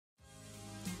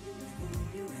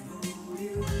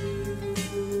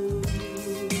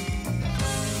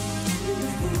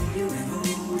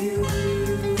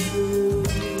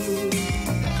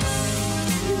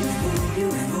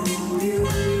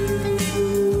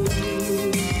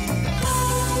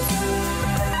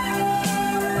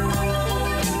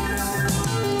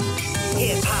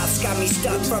me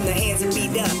stuck from the hands and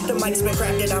beat up. The mic's been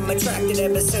crafted, I'm attracted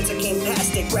ever since I came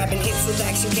past it. Grabbing hits with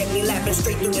action kept me laughing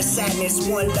straight through the sadness.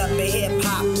 One love of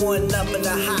hip-hop, one love of the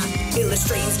hop.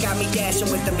 Illustrating's got me dashing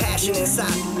with the passion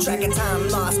inside. Track of time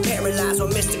lost, paralyzed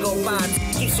with mystical vibes.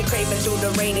 Keeps you craving through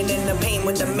the rain and in the pain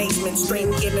with amazement.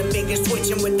 Strength giving, biggest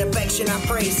twitching with affection, I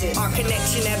praise it. Our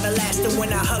connection everlasting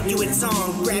when I hug you, it's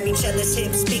on. Grab each other's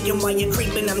hips, speaking while you're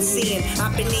creeping, I'm seeing.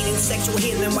 I've been needing sexual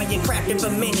healing while you're crafting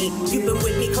for many. You've been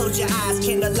with me, close your eyes,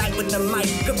 candlelight with the mic.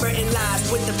 Converting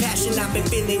lies with the passion, I've been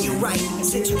feeling you right.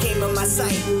 Since you came on my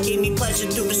sight, gave me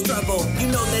pleasure through the struggle. You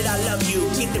know that I love you.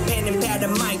 Get the pen and pad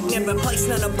and mic, never place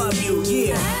none above you,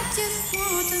 yeah. I just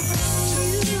want to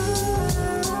hold you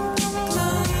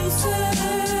closer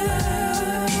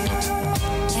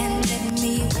and let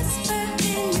me whisper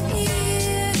in your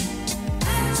ear.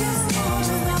 I just want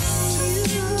to hold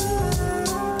you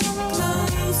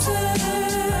closer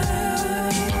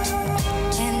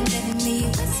and let me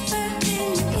whisper in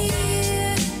your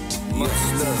ear. Much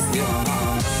love, yeah.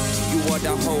 You what I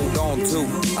hold on to,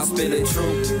 I spill it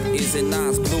true. Is it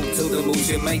nice blue to the moves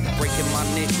you make? Breaking my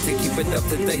neck to keep it up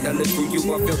to date. I live through you,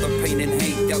 I feel the pain and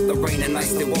hate. Out the rain and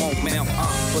ice, they won't melt.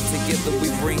 But together we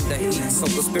bring the heat, so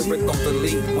the spirit on the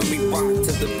lead. When we rock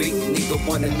to the beat, neither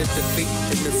one admit defeat.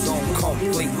 In the zone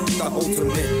complete, the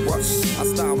ultimate rush. I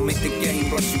style make the game,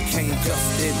 plus you came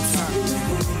just in time.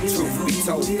 Truth be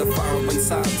told, the fire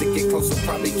inside to get closer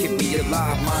probably keep me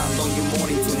alive. Mind on your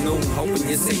morning to noon, hoping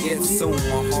you say yes soon.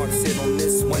 My heart sit on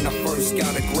this when I first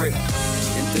got a grip.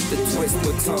 And did the twist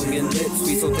with tongue and lips.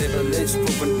 We so devilish,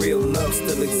 proving real love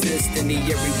still exists in the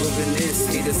airy wilderness.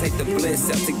 Haters hate the bliss,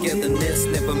 our togetherness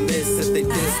never miss if they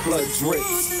diss blood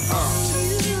drips.